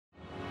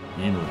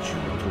命を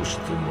賭し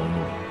て守る。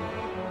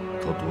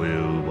たとえ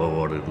奪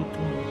われるとも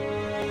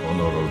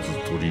必ず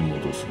取り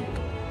戻すの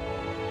だ。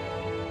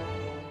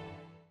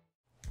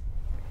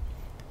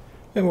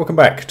 And welcome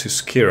back to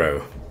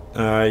Sekiro.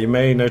 You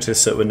may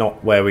notice that we're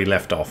not where we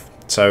left off.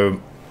 So,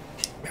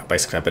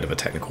 basically a bit of a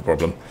technical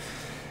problem.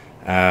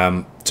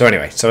 So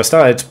anyway, so I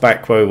started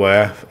back where we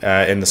were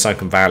in the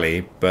Sunken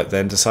Valley, but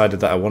then decided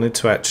that I wanted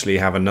to actually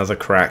have another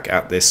crack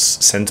at this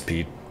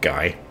centipede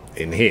guy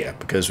in here,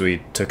 because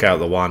we took out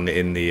the one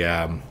in the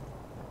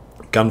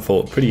gun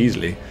fort pretty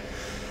easily.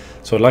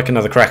 So I'd like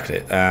another crack at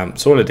it.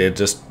 So all I did,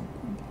 just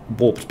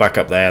warped back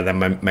up there, then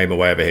made my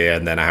way over here,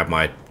 and then I have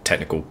my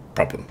technical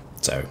problem.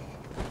 So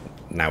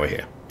now we're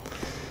here.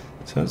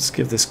 So let's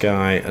give this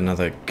guy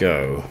another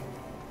go.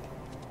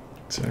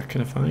 So I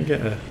reckon if I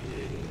get a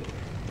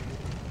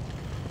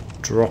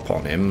drop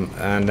on him,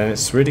 and then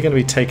it's really going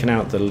to be taking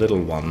out the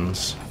little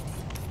ones.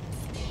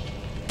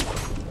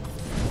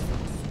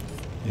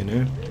 You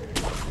know?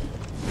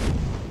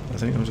 I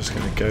think I'm just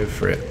going to go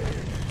for it.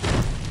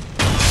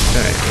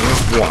 Okay,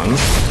 here's one.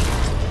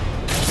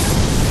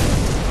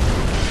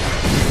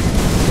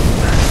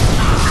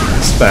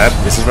 This is bad.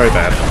 This is very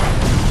bad.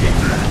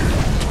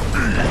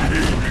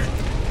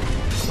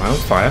 Am I on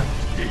fire?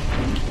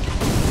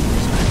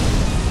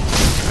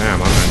 I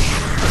am, aren't I?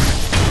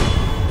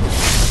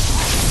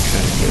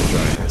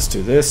 Right, let's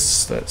do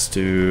this. Let's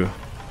do...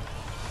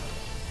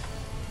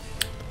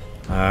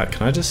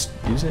 can I just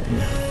use it?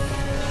 Yeah.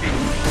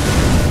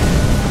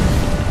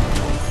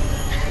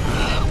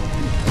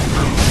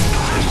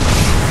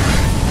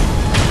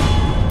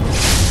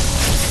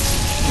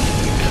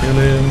 Kill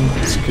him,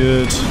 that's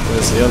good.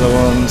 Where's the other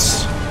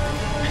ones?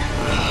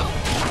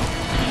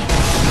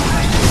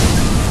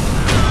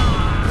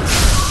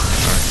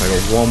 Alright, I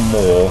got one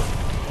more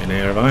in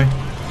here, have I?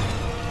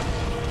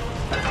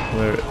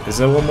 Where is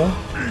there one more?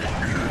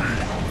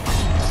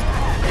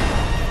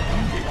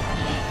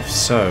 If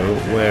so,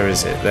 where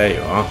is it? There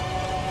you are.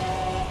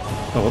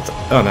 Oh, what the?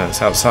 Oh no,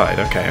 it's outside.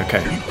 Okay,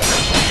 okay.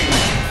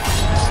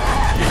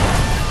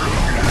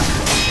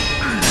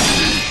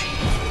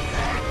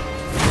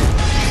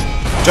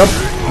 Jump!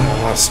 Oh,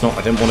 that's not.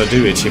 I didn't want to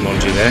do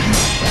Ichimonji there.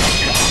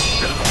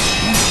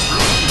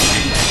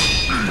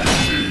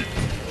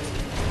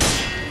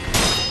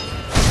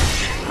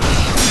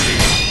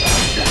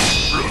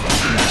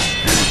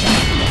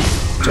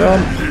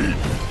 Jump!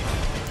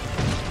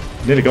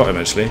 Nearly got him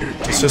actually.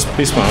 Let's just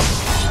be smart.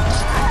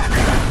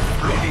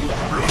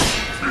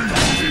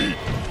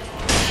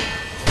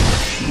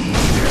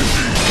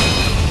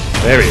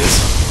 There he is.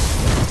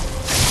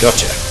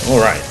 Gotcha.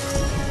 Alright.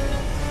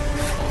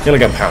 Yellow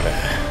gunpowder.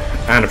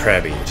 And a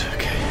prayer bead.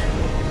 Okay.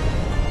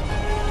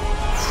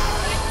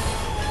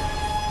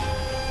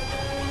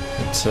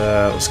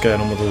 What's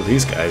going on with all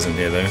these guys in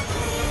here though?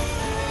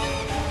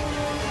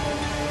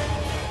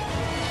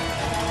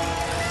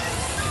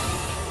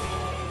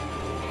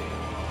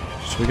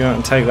 Should we go out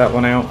and take that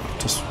one out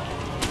just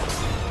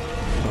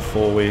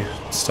before we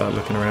start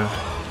looking around?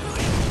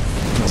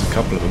 There's a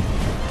couple of them.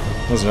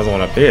 There's another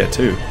one up here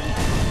too.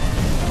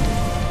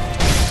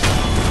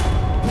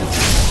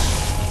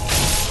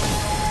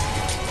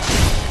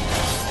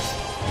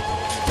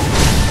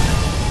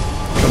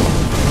 Come on.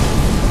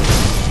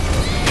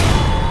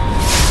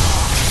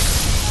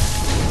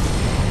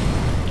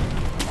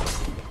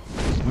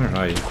 Where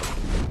are you?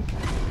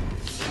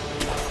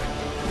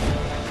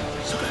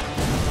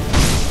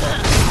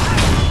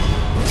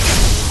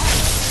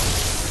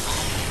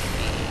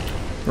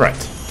 Right,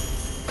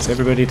 is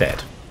everybody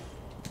dead?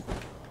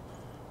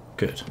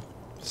 Good.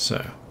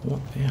 So, what?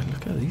 Yeah,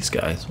 look at these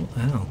guys. What the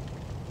hell?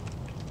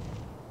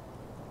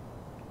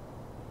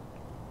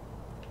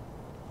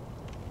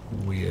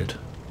 Weird.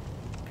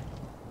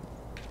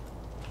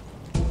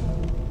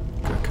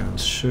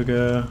 Gurkhan's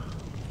sugar.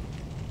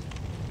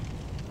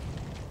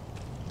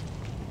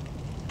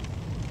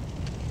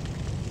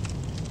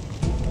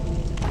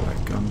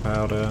 Black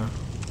gunpowder.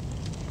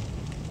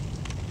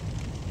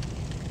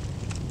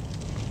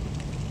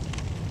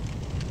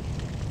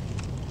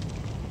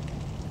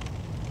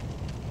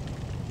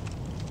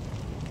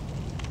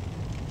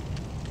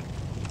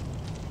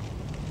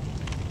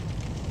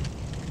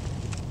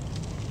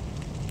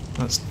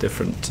 That's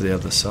different to the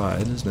other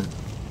side, isn't it?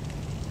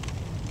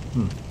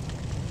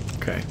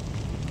 Okay.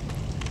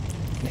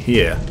 And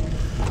here,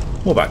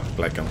 more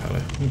black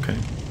gunpowder. Okay.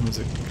 I was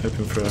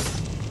hoping for a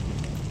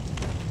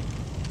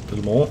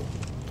little more.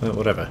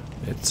 Whatever.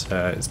 It's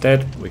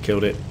dead. We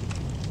killed it.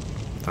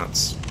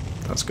 That's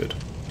good.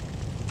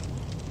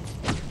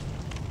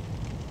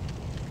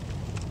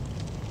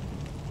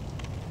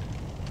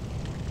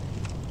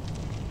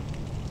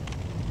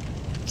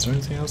 Is there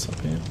anything else up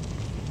here?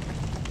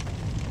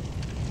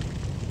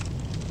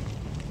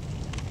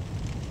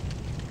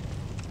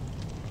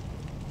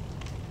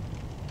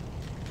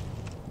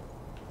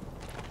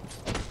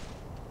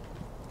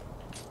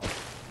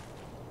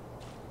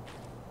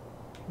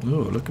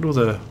 Oh, look at all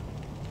the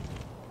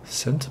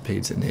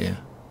centipedes in here.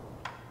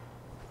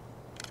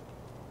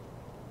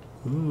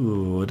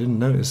 Ooh, I didn't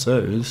notice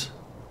those.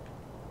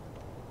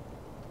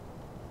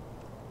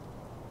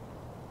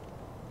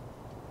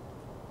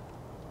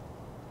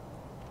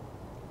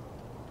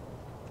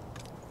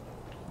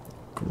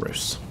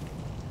 Gross.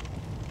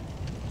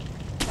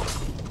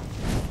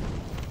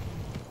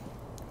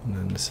 And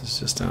then this is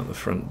just out the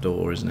front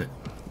door, isn't it?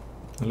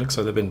 It looks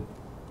like they've been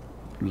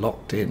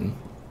locked in.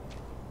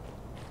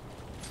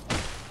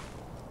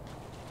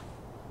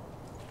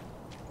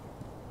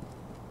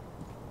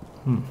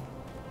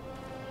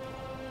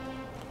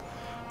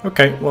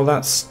 Okay, well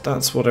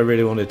that's what I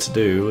really wanted to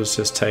do, was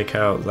just take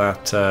out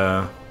that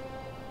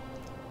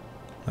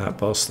that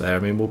boss there. I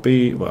mean, we'll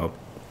be, well,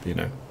 you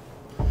know,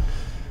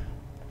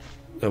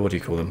 what do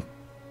you call them?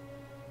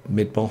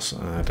 Mid-boss?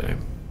 I don't know.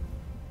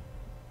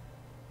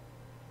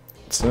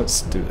 So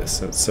let's do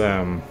this. Let's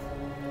go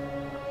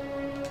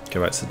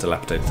back to the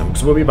dilapidated thumb,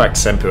 because we'll be back to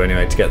Senpu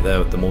anyway to get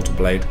the mortal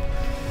blade.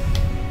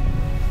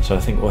 So I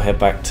think we'll head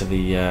back to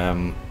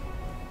the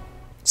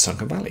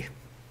Sunken Valley.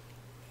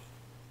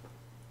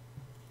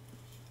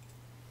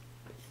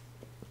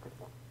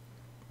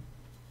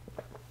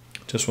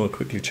 Just want to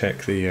quickly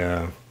check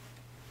the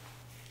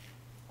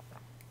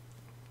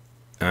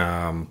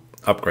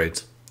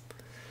upgrades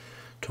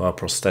to our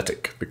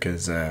prosthetic,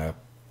 because well,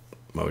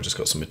 we just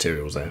got some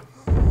materials there.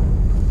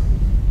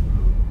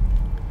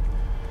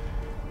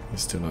 You're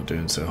still not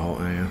doing so hot,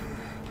 are you?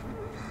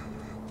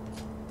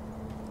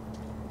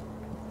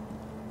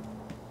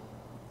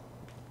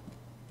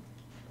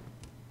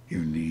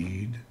 You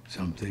need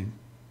something?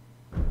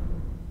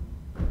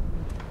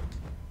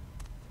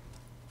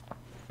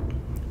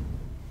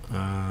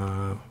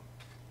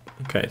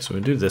 Okay, so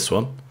we do this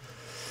one,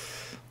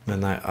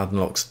 and that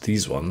unlocks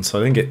these ones.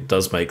 So I think it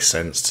does make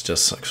sense to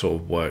just like,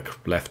 sort of work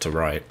left to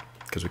right,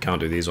 because we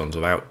can't do these ones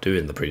without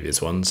doing the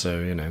previous ones.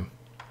 So you know,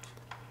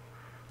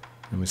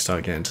 and we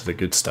start getting to the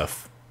good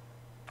stuff.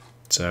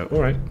 So all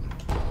right,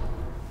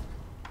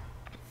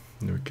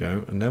 there we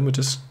go. And then we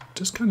just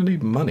kind of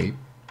need money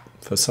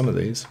for some of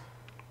these.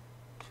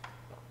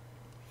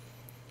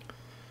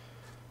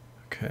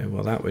 Okay,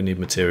 well that we need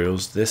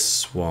materials.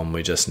 This one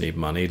we just need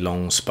money.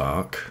 Long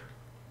spark.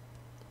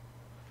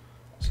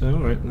 So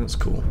alright, that's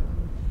cool.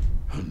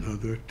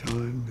 Another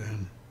time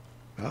then.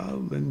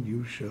 I'll lend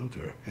you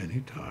shelter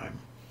anytime.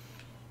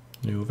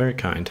 You were very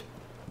kind.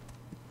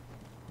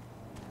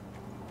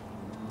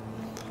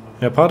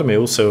 Yeah, part of me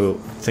also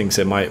thinks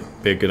it might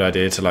be a good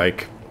idea to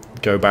like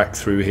go back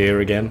through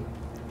here again.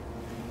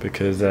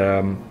 Because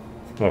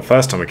well,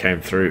 first time I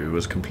came through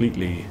was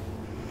completely,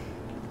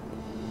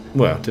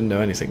 well, didn't know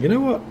anything. You know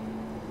what?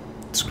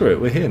 Screw it,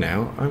 we're here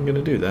now. I'm going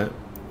to do that.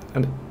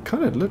 And it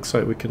kind of looks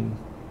like we can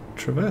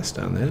traverse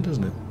down there,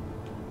 doesn't it?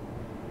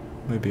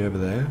 Maybe over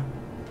there.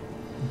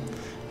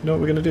 You know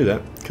what, we're going to do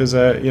that. Because,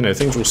 you know,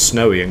 things are all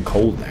snowy and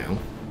cold now.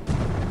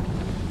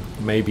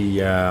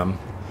 Maybe,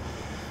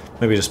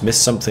 maybe just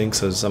missed something,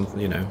 so some,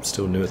 you know,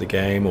 still new at the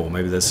game. Or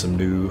maybe there's some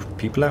new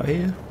people out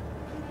here.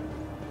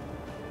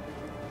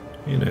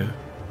 You know,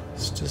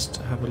 let's just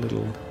have a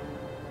little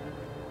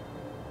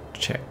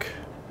check.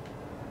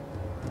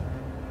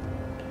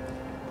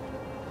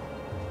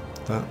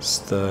 That's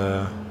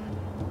the...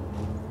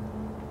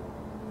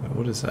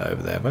 What is that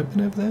over there? Have I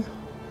been over there?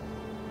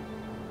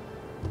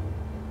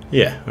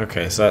 Yeah,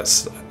 okay, so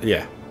that's...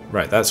 Yeah,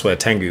 right, that's where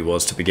Tengu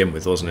was to begin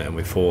with, wasn't it? And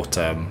we fought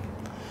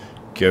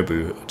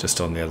Gyobu just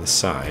on the other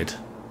side.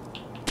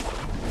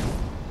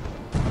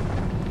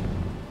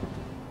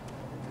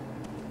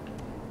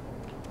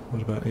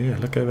 What about here?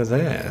 Look over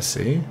there,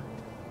 see?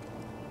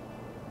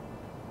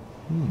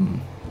 Wonder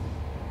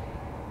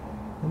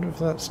if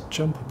that's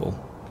jumpable.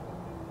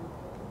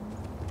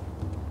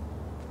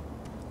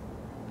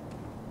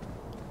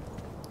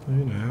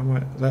 You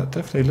know, that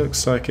definitely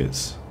looks like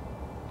it's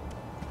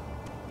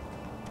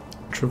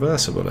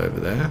traversable over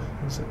there.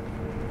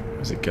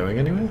 Is it going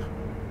anywhere?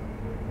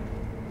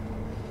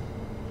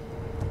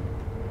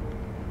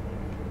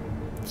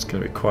 It's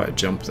going to be quite a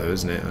jump though,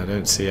 isn't it? I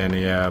don't see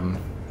any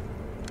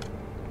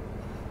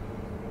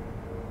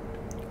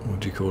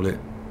what do you call it?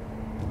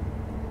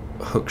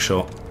 Hook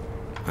shot,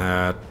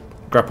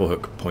 grapple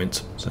hook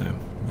points, so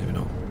maybe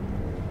not.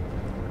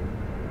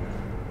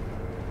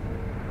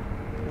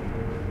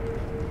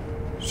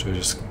 Should we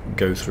just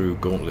go through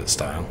gauntlet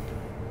style?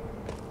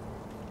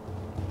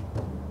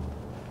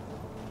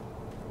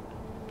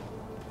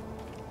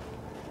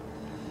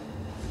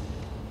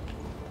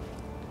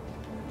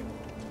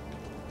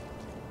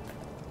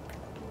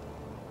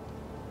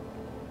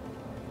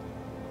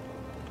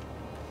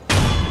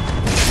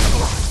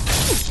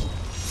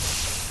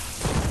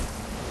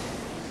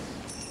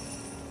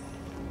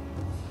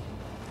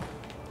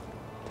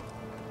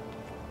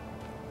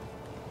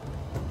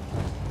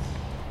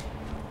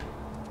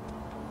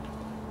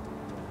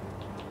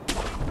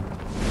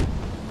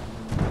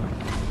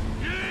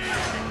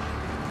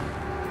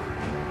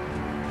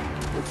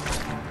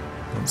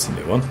 That's a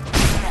new one.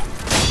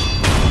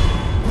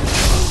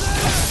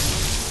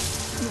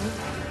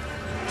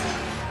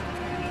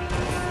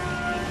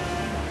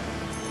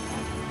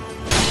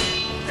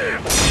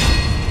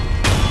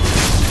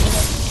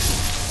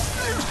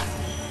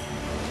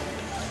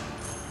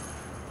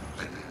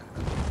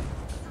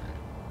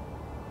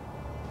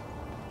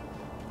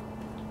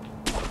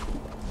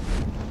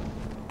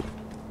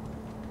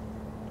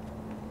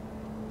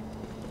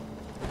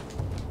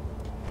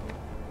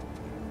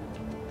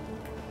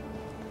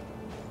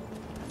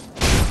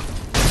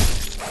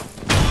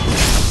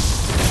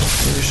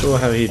 sure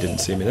how he didn't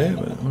see me there,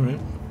 but alright.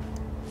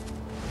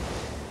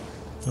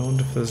 I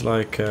wonder if there's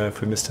like,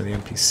 if we missed any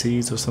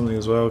NPCs or something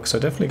as well, because I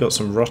definitely got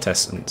some rot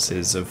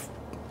essences of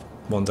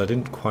ones I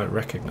didn't quite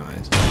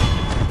recognise.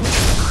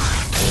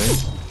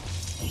 Okay.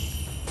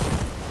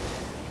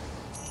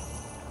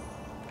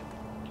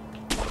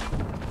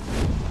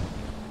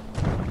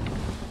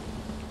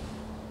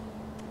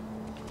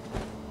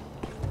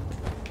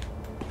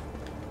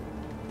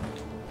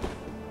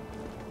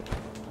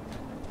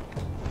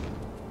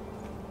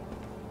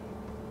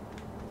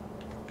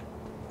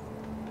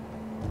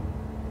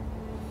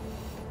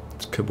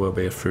 Could well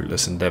be a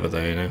fruitless endeavour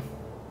though, you know.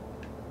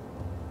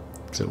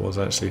 Because it was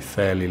actually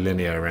fairly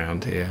linear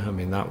around here. I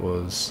mean, that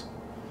was...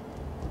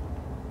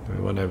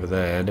 We went over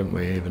there, didn't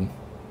we, even?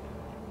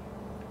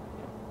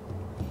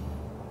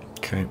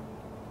 Okay.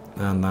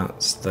 And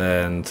that's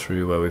then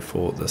through where we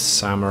fought the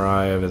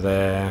samurai over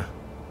there.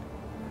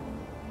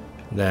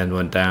 Then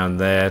went down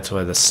there to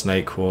where the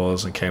snake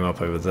was and came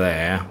up over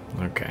there.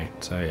 Okay,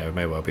 so yeah, it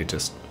may well be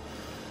just...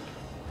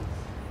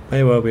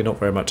 May well be not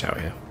very much out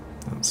here.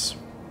 That's...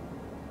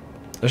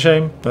 a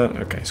shame, but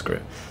okay, screw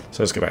it.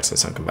 So let's go back to the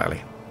Sunken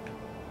Valley.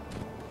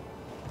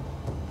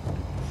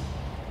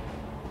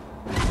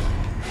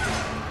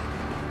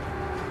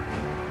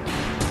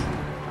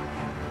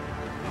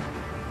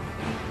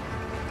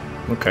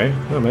 Okay,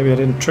 well maybe I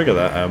didn't trigger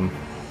that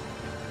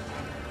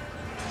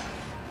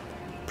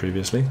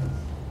previously.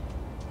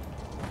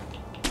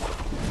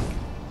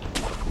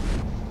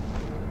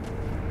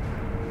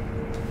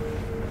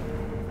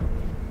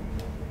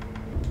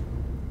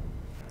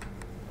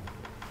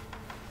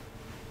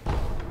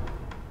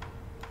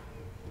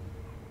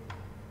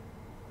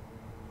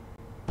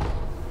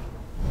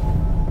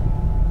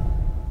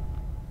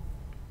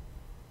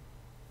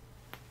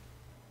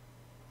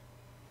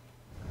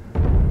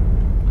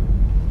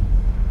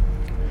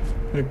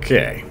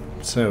 Okay,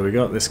 so we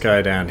got this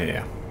guy down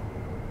here.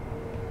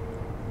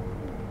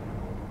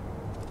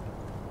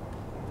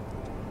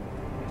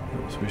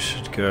 So we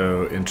should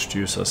go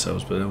introduce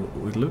ourselves, but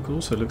it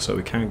also looks like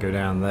we can go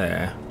down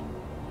there.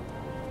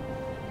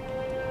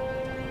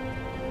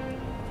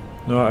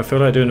 No, I feel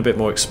like doing a bit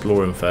more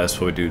exploring first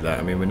before we do that.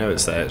 I mean, we know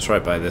it's there. It's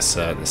right by this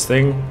this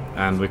thing,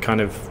 and we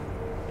kind of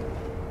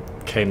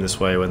came this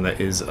way when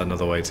there is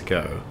another way to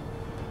go.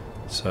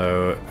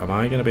 So, am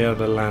I going to be able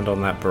to land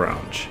on that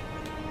branch?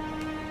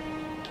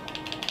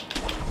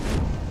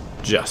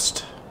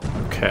 Just.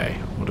 Okay,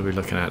 what are we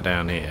looking at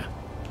down here?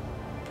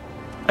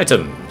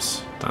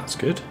 Items. That's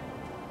good.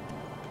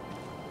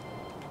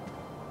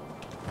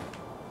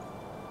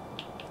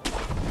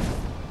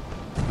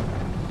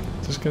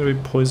 Is this going to be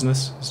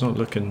poisonous? It's not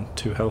looking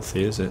too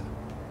healthy, is it?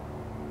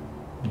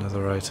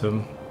 Another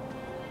item.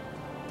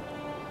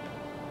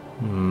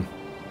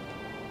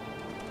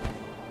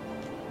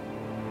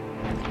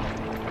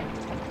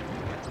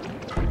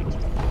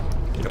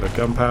 Yellow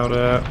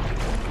gunpowder.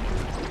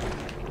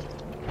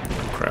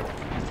 Crap.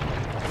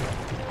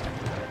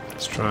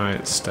 Let's try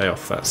and stay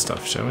off that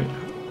stuff, shall we?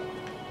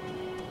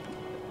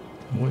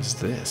 What is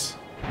this?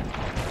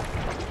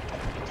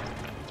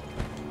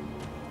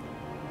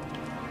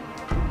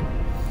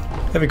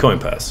 Heavy coin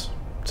purse.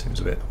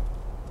 Seems a bit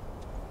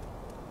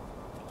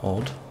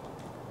odd.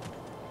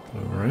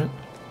 Alright.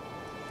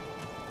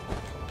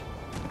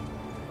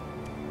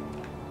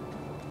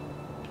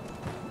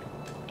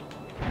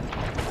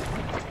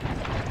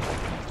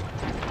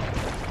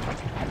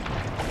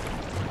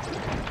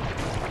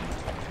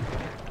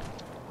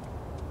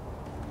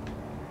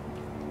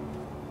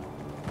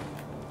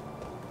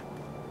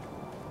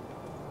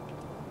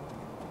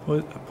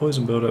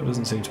 Poison build-up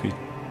doesn't seem to be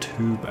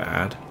too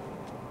bad.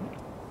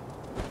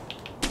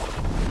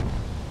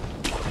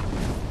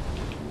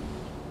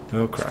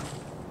 Oh crap.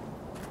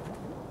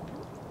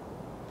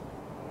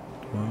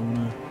 Do I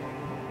wanna...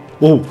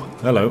 Oh,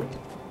 hello.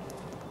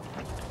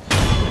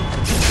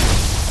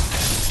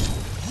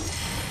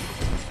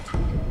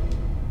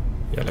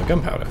 Yellow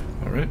gunpowder,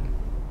 alright.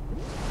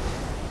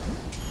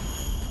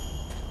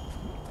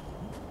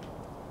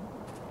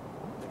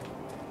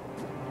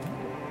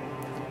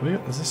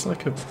 Is this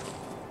like a...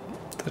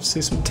 Did I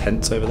see some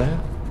tents over there?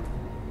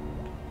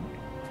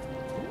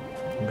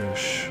 A bit of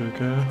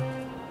sugar.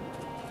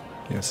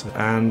 Yes,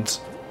 and...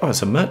 Oh,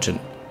 it's a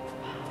merchant.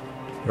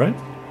 Right?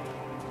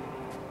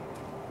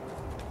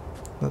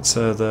 That's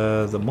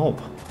the mob.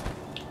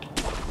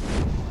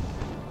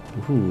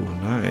 Ooh,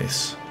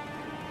 nice.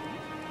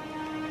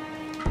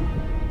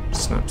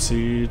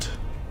 Snapseed.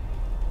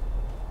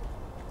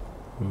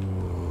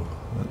 Ooh,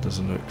 that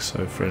doesn't look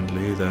so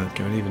friendly either.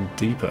 Going even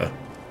deeper.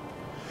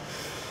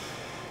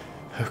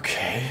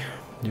 Okay,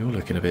 you're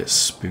looking a bit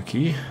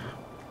spooky.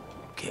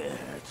 Care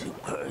to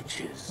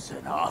purchase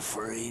an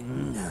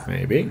offering?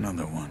 Maybe.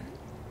 Another one.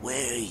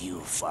 Where you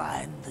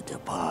find the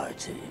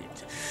departed,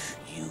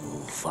 you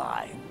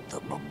find the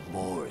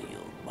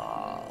memorial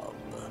mob.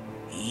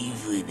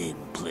 Even in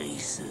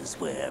places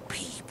where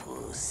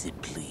people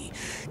simply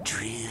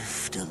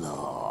drift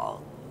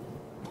along.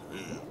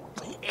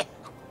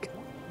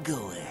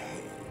 Go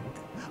ahead,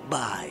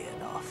 buy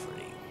an offering.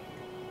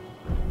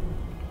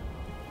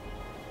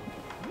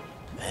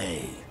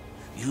 Hey,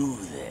 you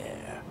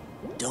there.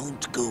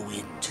 Don't go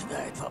into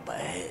that up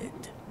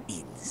ahead.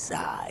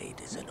 Inside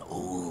is an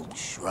old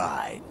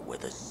shrine where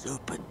the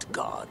serpent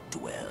god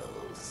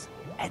dwells.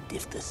 And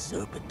if the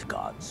serpent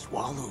god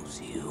swallows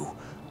you,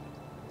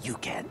 you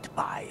can't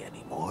buy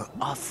any more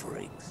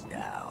offerings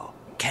now,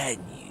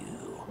 can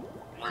you?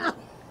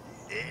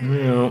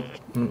 Well,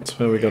 that's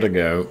where we gotta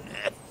go.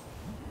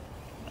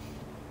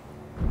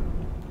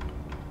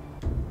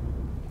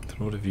 So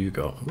what have you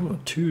got? Ooh,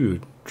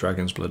 2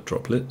 dragon's blood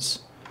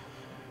droplets.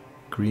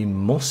 Green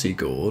mossy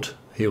gourd.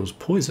 Heals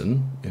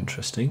poison.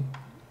 Interesting.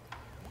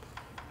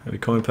 Heavy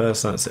coin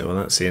purse, that's it. Well,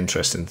 that's the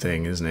interesting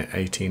thing, isn't it?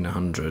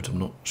 1800. I'm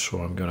not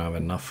sure I'm going to have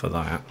enough for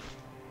that.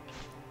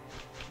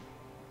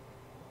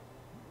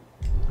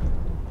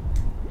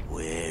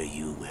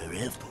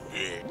 Wherever.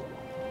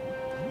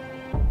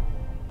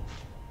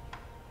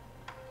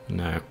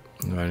 No,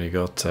 I've only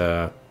got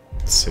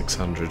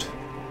 600.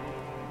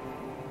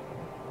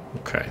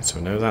 Okay, so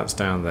I know that's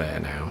down there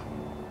now.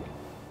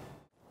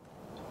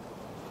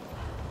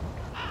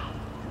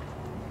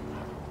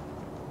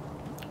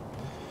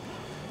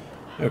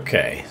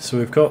 Okay, so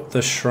we've got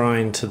the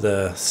shrine to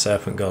the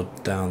serpent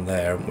god down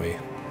there, haven't we?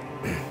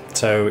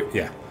 So,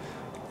 yeah,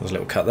 there's a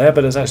little cut there,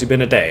 but it's actually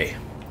been a day.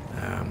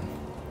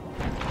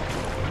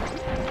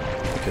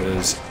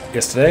 Because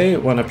yesterday,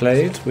 when I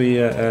played,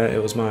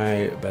 it was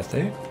my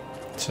birthday,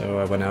 so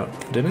I went out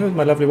for dinner with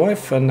my lovely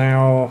wife, and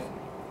now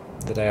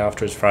the day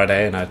after is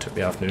Friday, and I took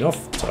the afternoon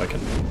off, so I can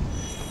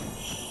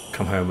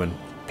come home and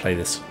play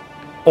this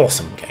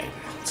awesome game.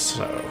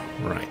 So,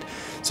 right.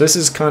 So this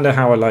is kind of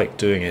how I like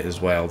doing it as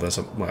well.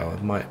 Well,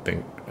 it might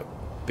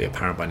be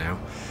apparent by now.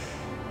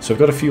 So we've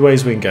got a few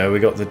ways we can go.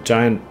 We've got the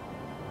giant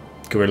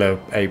gorilla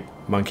ape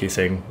monkey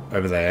thing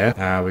over there.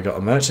 We've got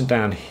a merchant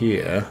down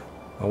here.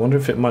 I wonder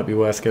if it might be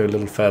worth going a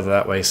little further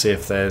that way, see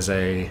if there's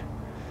a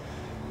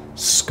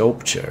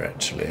sculpture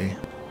actually.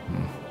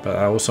 But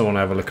I also want to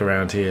have a look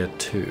around here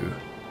too.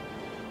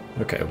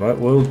 Okay, well,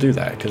 we'll do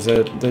that because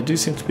they do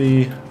seem to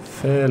be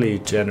fairly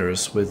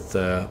generous with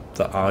the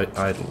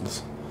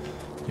idols.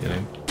 You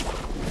know.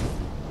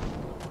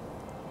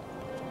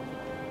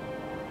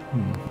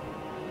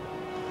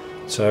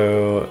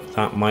 So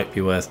that might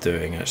be worth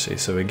doing actually.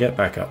 So we get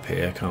back up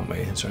here, can't we?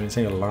 Is there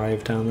anything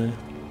alive down there?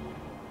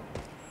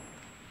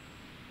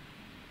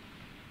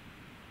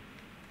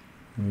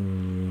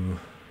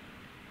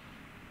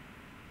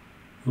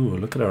 Ooh,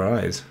 look at our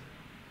eyes.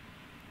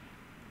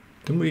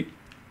 Didn't we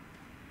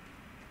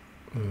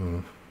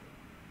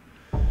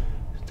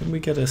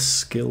get a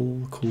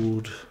skill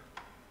called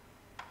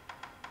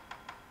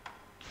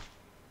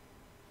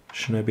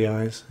Shinobi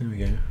Eyes? There we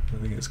go. I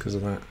think it's because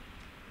of that.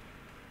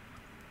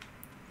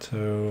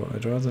 So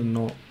I'd rather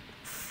not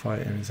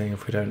fight anything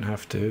if we don't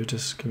have to.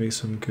 Just give me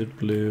some good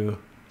blue,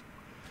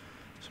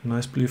 some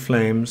nice blue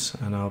flames,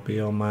 and I'll be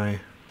on my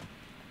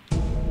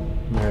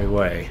merry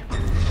way.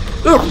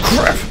 Oh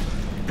crap!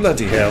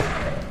 Bloody hell!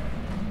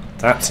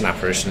 That's an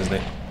apparition, isn't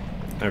it?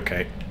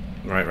 Okay.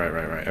 Right.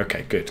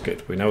 Okay, good.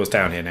 We know what's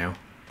down here now.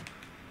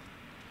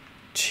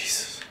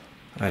 Jesus.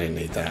 I didn't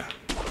need that.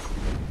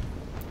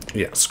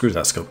 Yeah, screw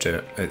that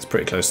sculpture. It's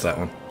pretty close to that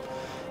one.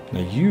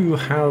 Now you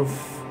have...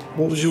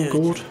 What was your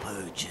gourd?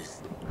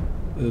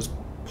 It was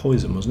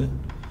poison, wasn't it?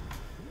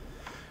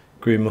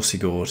 Green mossy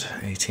gourd,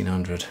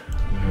 1800.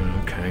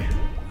 Okay.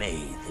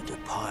 May the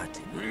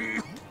departed.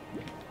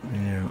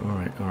 Yeah,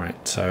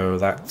 alright. So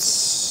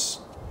that's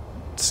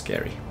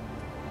scary.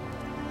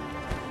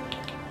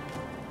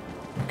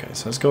 Okay,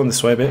 so let's go on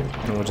this way a bit,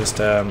 and we'll just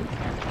I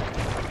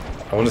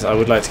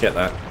would like to get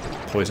that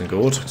poison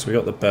gourd, because we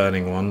got the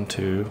burning one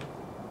too.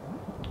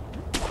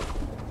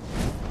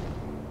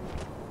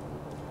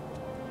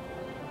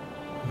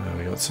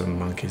 We got some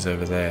monkeys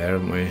over there,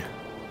 haven't we?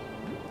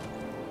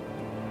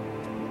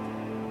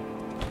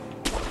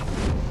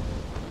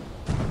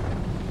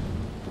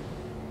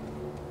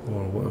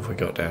 Well, what have we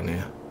got down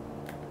here?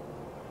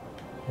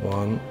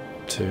 1,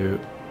 2.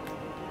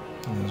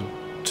 There's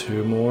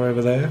 2 more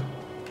over there.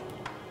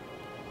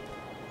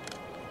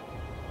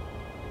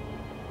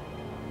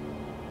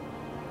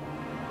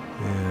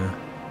 Yeah.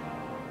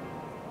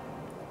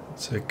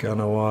 It's a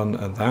gunner one,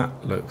 and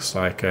that looks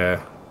like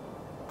a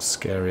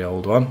scary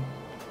old one,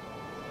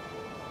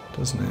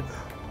 doesn't it?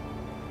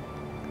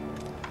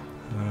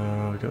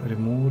 We got any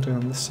more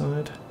down this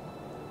side?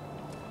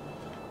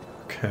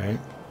 Okay.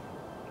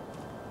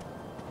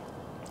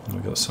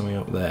 We've got something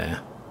up there.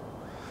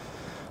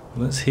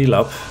 Let's heal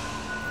up,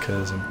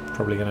 because I'm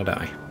probably going to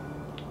die.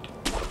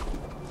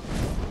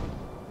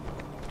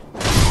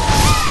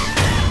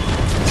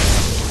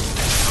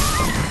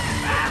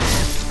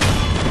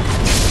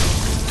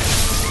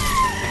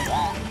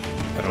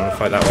 I don't want to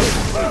fight that one.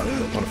 I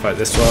want to fight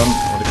this one. I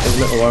want to kill the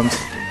little ones.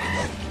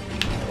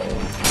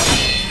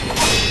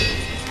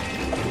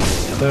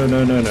 No. Give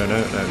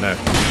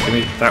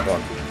me that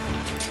one.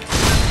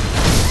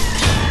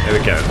 There we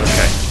go.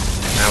 Okay.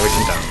 Now we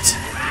can dance.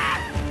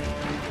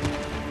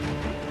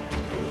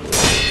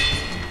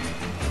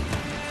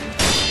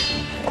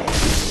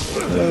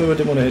 Oh, I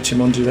didn't want to hit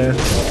Chimonji there.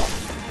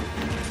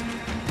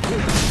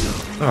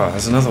 Oh,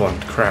 there's another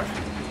one. Crap.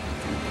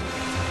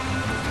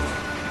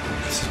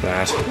 This is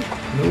bad.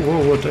 No, whoa,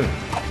 what do?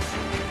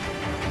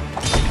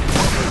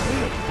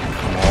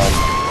 Come on.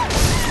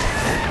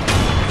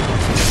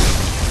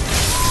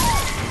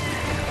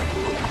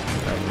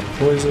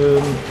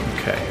 Poison.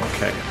 Okay,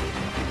 okay.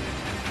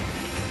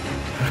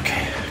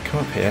 Okay, come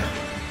up here.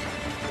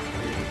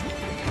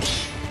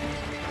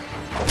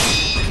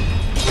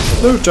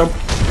 No, jump.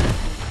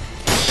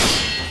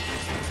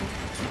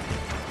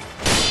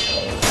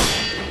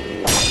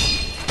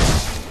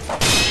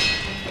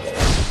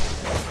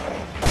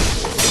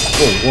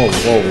 Whoa,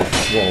 whoa, whoa,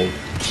 whoa.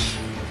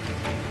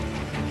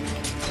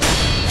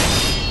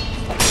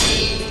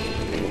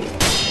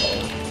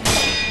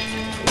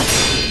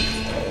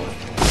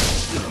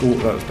 Oh,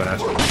 that was bad.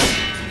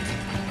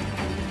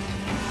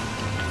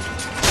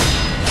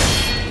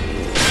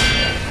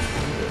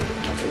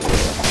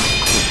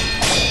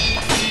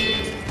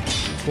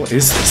 What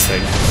is this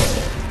thing?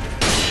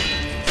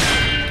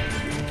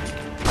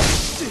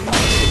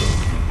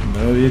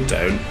 No, you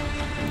don't.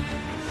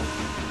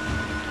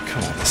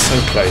 Come on, it's so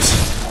close.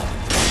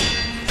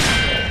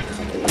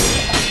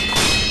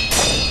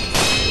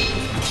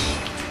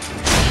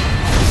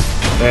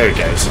 There he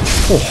goes.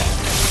 Oh.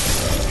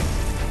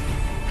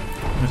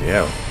 Bloody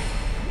hell.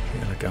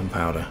 Yellow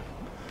gunpowder.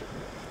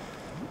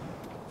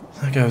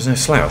 That guy was no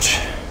slouch.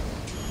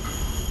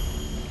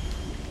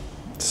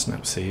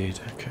 Snapseed,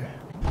 okay.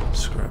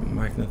 Scrap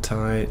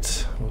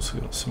magnetite. Also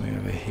got something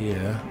over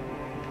here.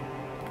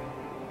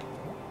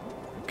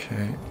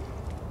 Okay.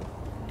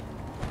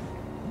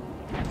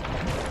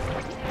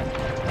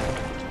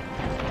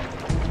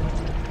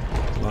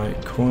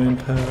 Light coin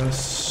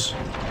purse.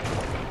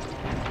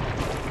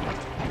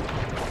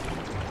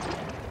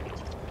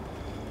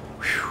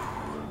 Whew.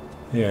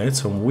 Yeah,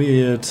 it's some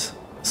weird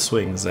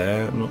swings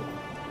there. Not,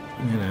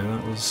 you know,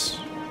 that was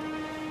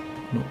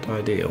not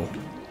ideal.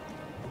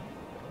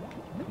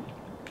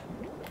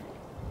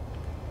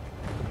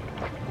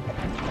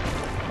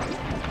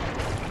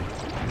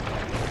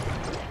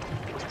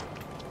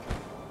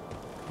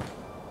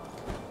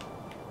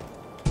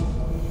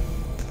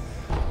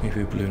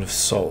 Maybe a balloon of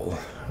soul.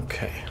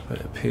 Okay, but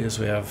it appears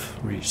we have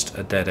reached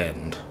a dead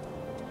end.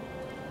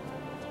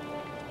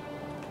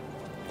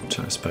 Which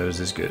I suppose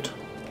is good.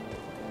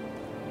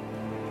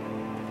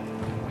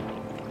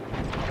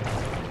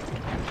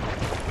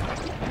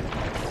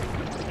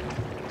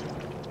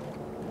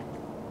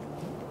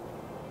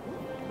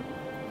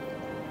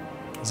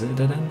 Is it a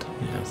dead end?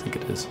 Yeah, I think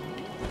it is.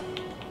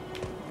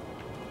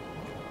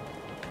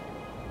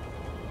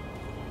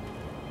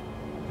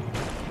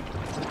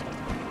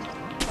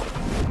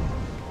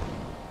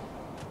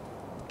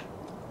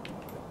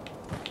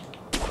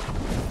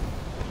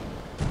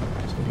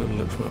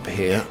 From up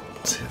here,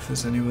 see if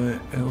there's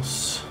anywhere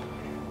else.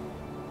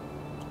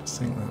 I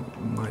think that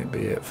might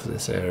be it for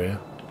this area.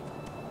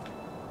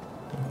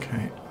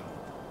 Okay.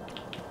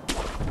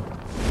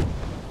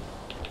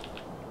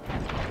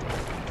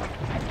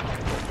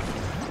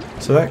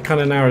 So that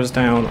kind of narrows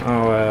down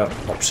our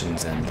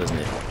options then, doesn't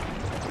it?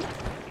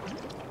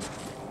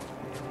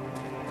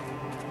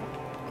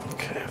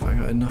 Okay, have I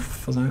got enough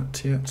for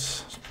that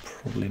yet?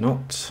 Probably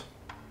not.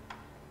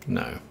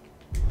 No.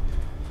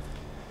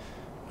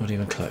 Not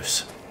even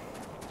close.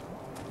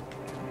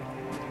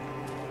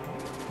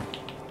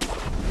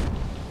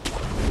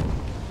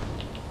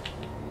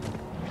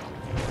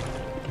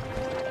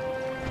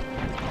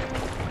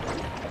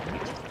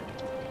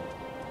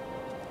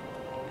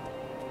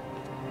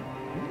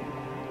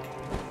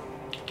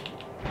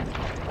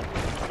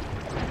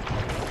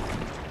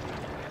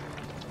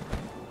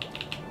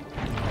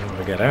 How do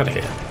I get out of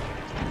here?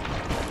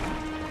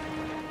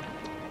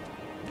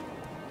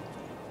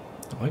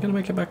 Am I going to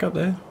make it back up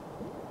there?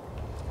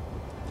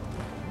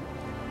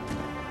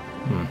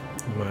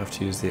 We might have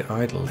to use the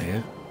idol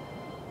here.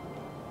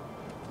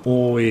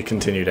 Or we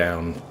continue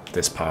down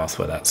this path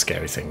where that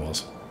scary thing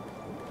was.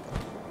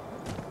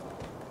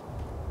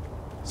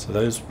 So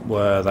those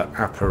were the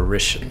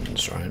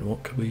apparitions, right?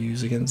 What could we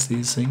use against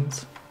these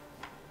things?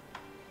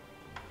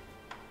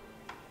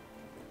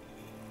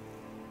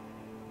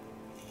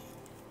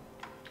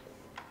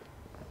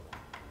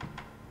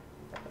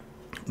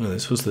 No,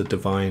 this was the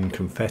divine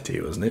confetti,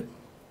 wasn't it?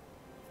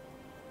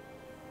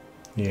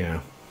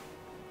 Yeah.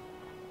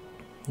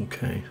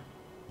 Okay.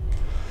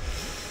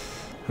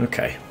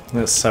 Okay,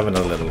 let's have a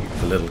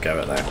little go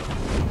at that.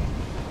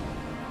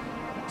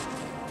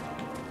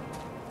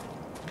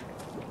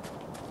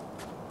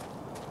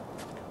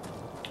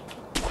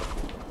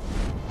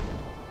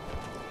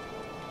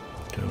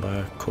 Can I buy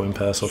a coin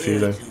purse off you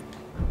though?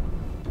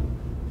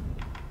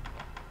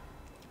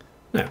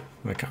 No,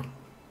 I can't.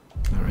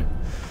 Alright.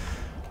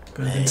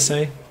 Go ahead and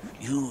say.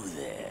 You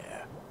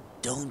there.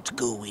 Don't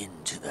go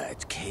into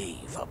that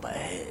cave up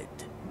ahead.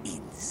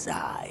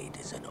 Inside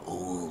is an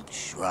old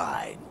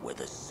shrine where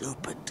the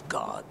serpent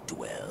god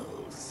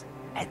dwells.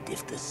 And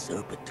if the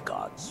serpent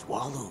god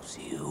swallows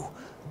you...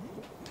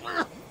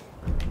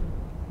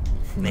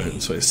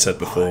 That's what it said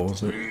before,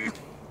 wasn't it?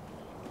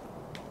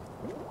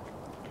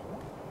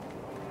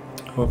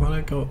 Oh, have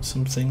I got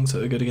some things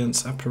that are good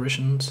against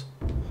apparitions?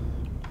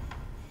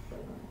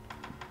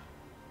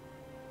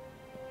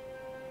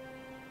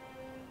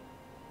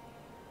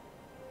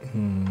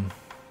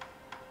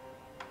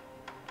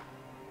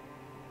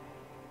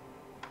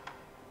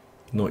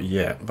 Not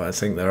yet, but I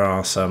think there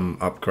are some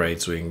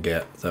upgrades we can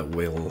get that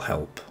will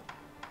help.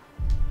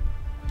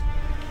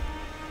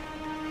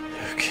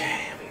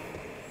 Okay.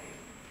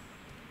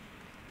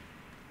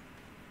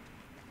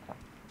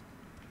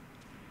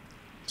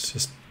 Let's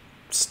just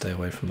stay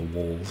away from the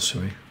walls,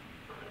 shall we?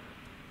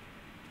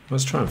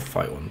 Let's try and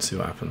fight one, see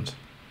what happens.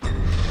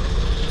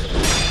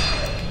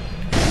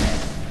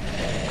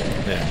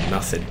 Yeah,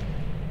 nothing.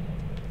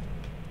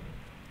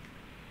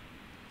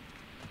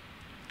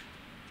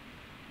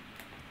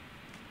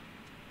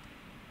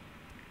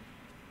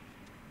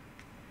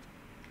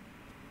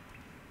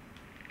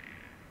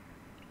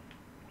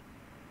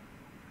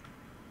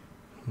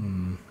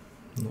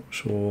 Not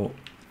sure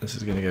this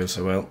is going to go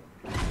so well.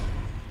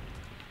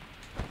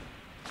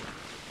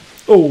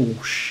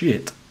 Oh,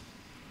 shit.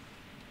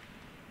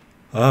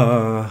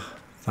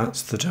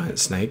 That's the giant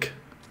snake.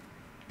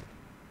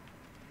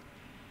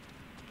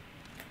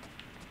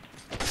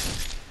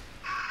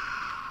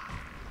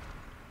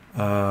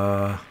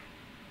 Oh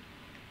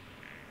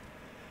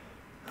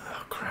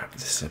crap,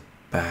 this is a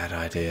bad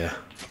idea.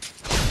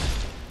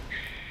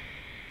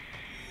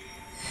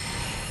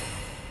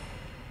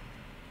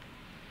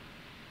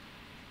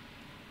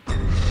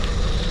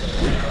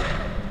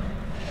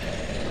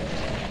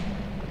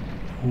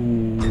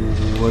 Ooh,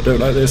 I don't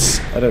like this.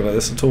 I don't like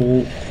this at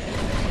all.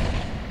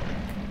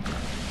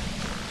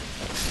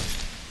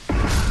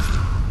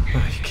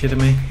 Are you kidding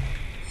me?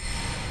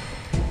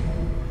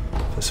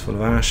 Fistful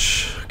of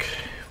ash. Okay.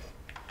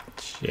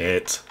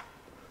 Shit.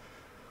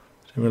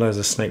 I didn't realise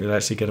the snake was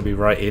actually going to be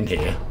right in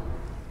here.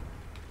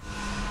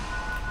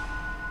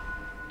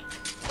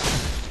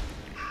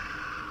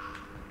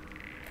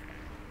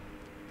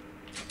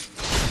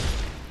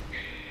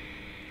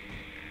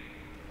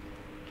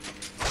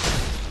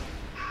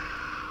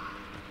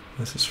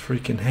 Where's his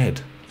freaking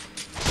head?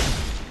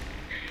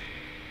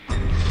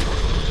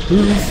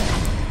 Move!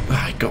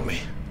 Ah, he got me.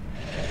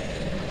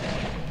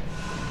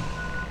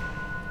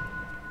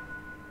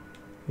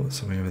 What's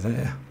something over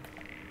there?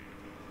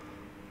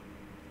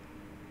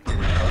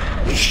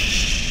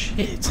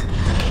 Shit!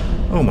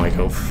 Oh my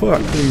god,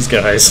 fuck these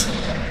guys.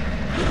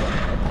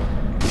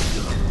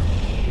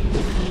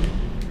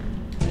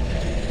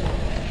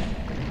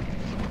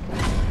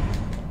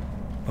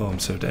 Oh, I'm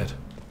so dead.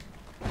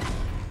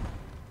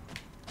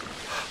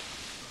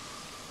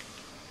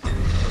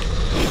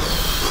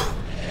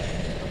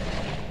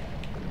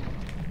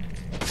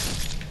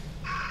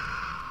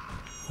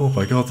 Oh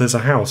my god, there's a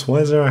house. Why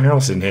is there a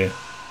house in here?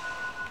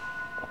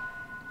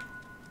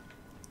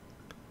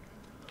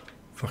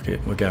 Fuck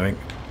it, we're going.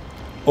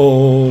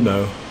 Oh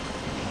no.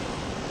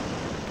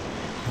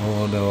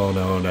 Oh no, oh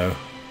no, oh no.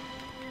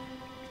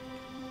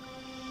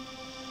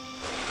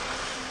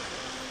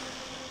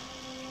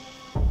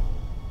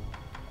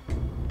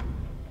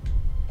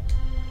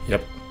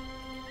 Yep.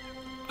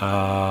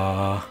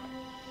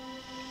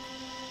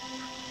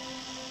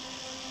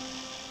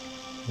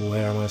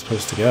 Where am I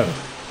supposed to go?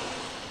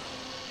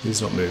 He's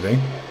not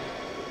moving.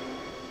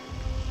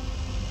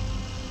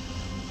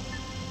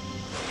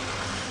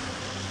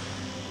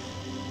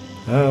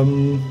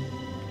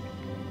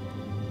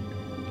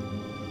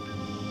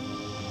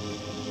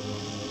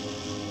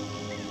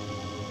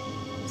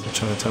 Is he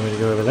trying to tell me to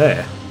go over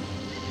there?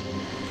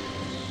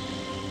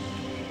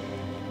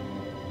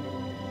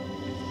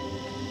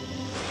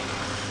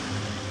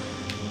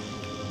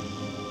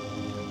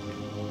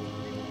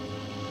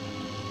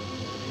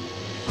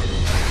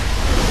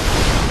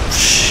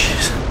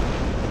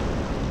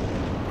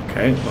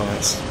 Okay, well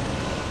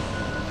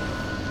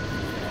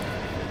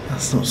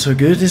that's not so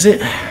good, is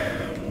it?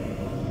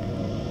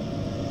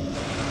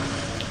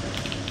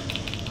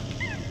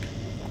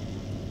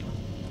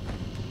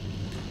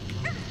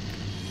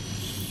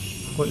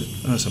 What?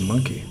 Oh, it's a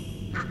monkey.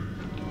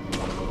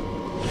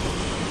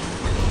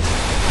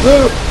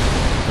 Whoa!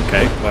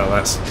 Okay, well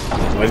that's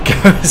not the way to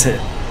go, is it?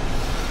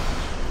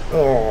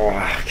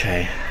 Oh,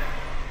 okay.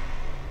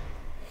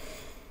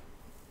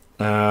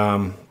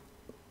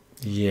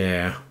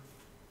 Yeah.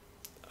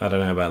 I don't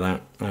know about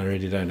that. I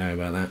really don't know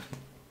about that.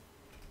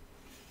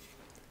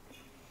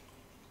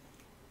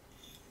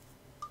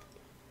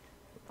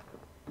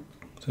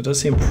 So it does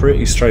seem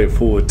pretty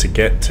straightforward to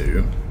get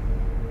to.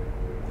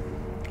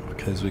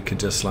 Because we could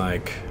just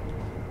like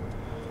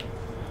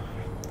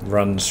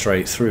run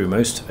straight through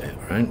most of it,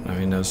 right? I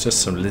mean, there's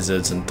just some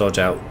lizards and dodge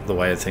out the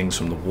way of things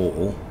from the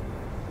wall.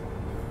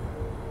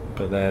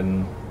 But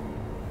then...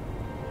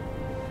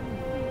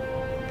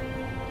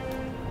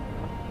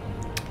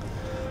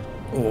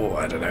 oh,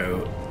 I don't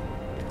know.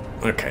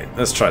 Okay,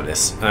 let's try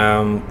this. Do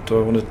I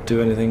want to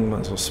do anything?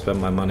 Might as well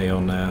spend my money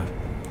on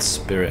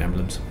spirit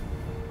emblems.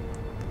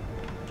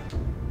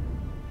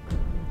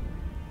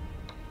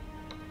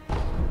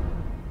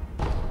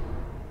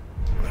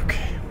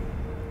 Okay.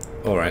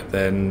 Alright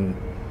then.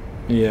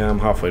 Yeah, I'm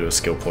halfway to a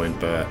skill point,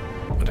 but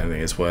I don't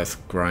think it's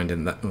worth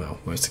grinding that. Well,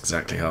 almost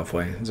exactly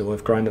halfway. Is it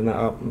worth grinding that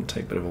up? It'll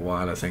take a bit of a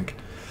while, I think.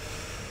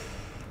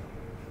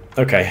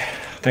 Okay,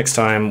 next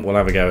time we'll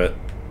have a go at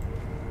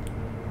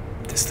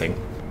this thing.